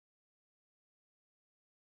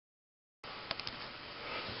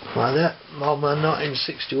Right there, Model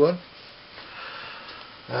 1961.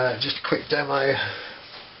 Just a quick demo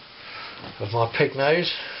of my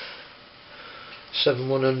Pignose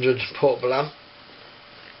 7100 portable amp.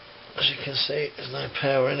 As you can see, there's no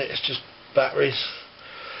power in it, it's just batteries.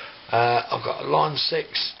 I've got a line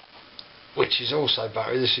 6, which is also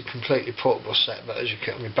battery. This is a completely portable set, but as you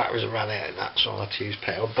can, my batteries are ran out and that, so I have to use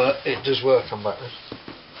power, but it does work on batteries.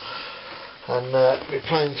 And we're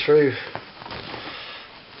playing through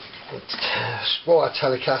Squier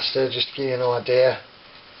Telecaster, just to give you an idea.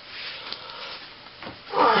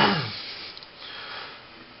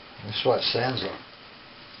 That's what it sounds like.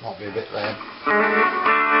 Might be a bit loud.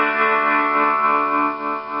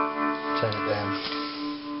 Turn it down.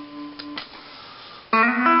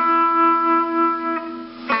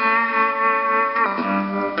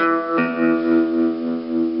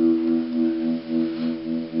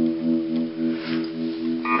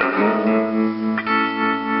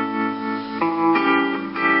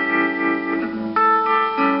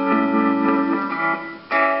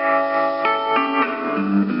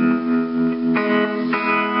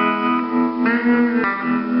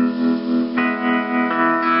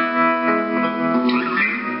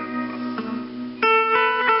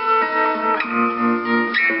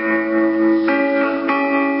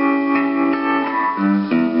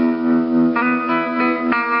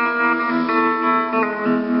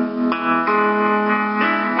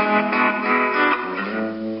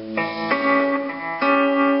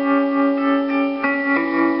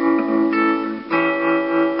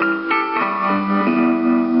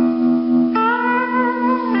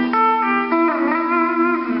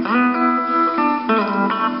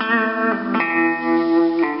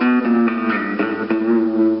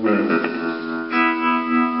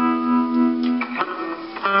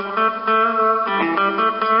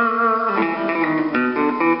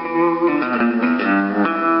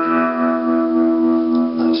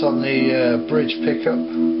 On the bridge pickup,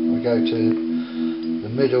 we go to the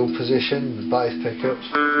middle position, the bass pickups.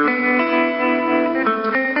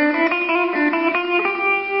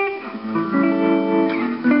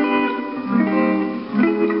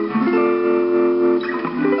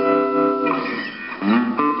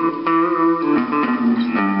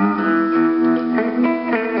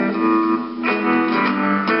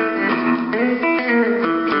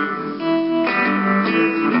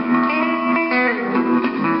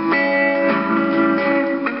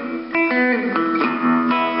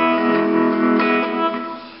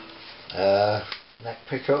 Neck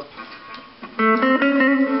pickup.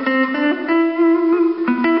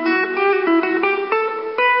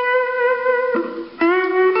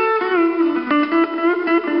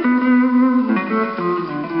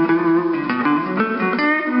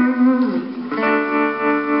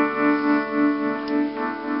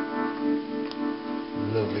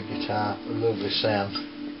 Lovely guitar, lovely sound.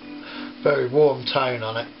 Very warm tone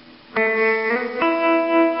on it.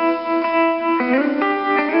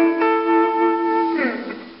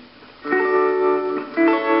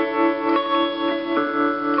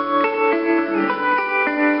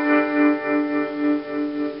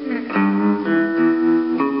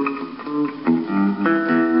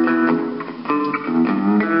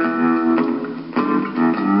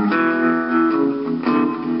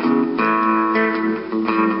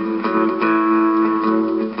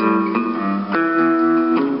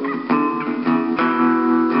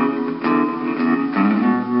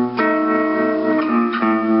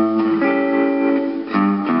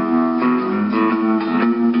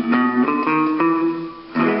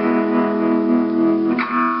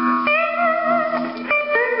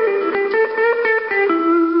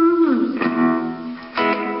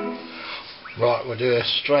 Right, we'll do a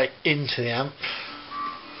straight into the amp.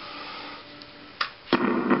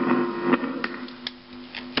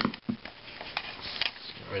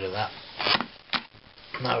 Get rid of that.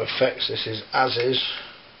 No effects, this is as is.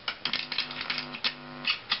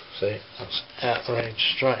 See, that's out the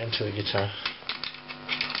range, straight into the guitar.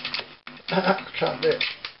 Can't do it.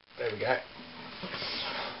 There we go.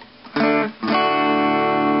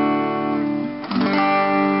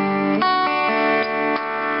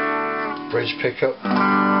 Bridge pickup.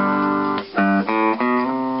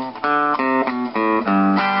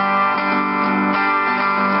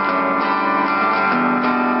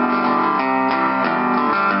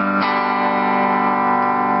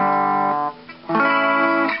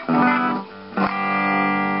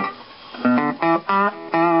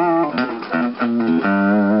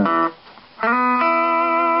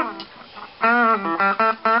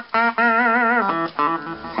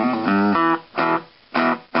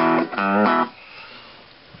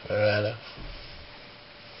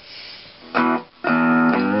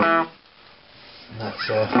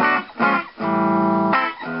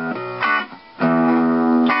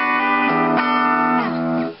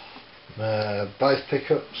 both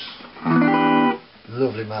pickups,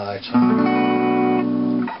 lovely mellow tone.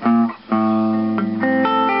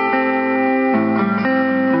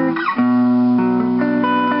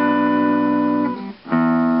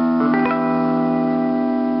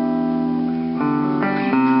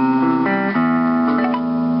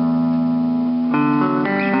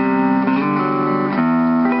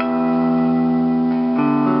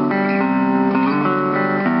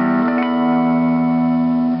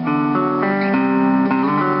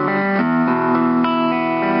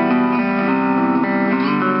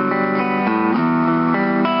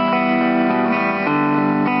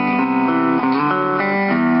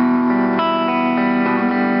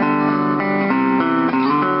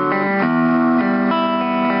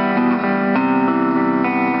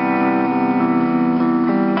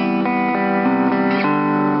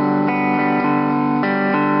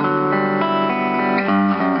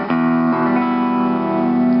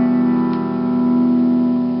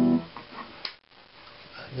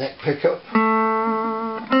 Neck pickup.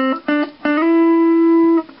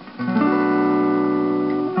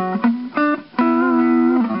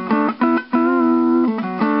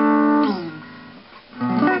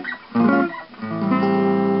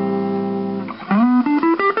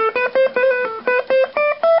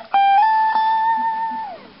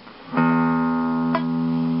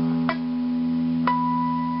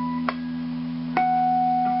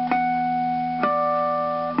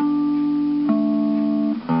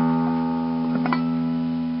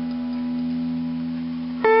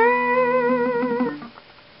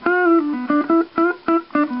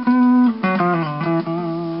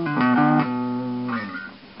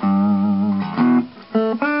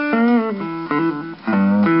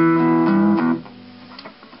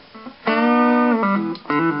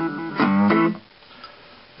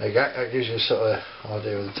 There you go, that gives you a sort of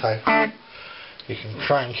idea of the tape. You can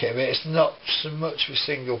crank it a bit. It's not so much with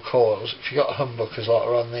single coils. If you've got humbuckers like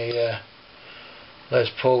are on the Les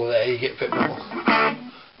Paul there, you get a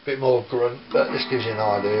bit more grunt, but this gives you an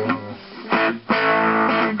idea.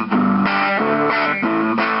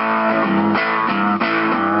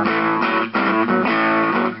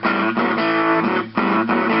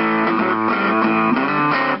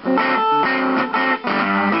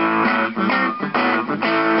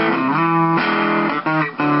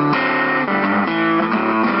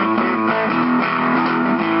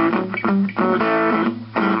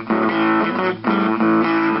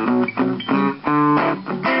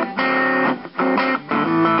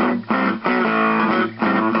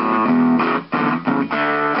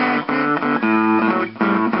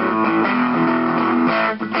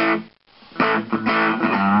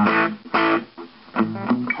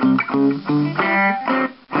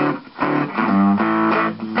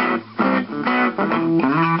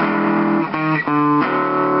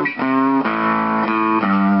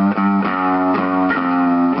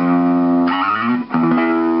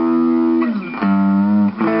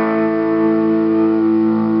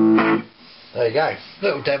 There you go,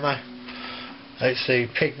 little demo. It's the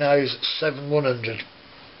Pignose 7100.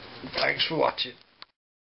 Thanks for watching.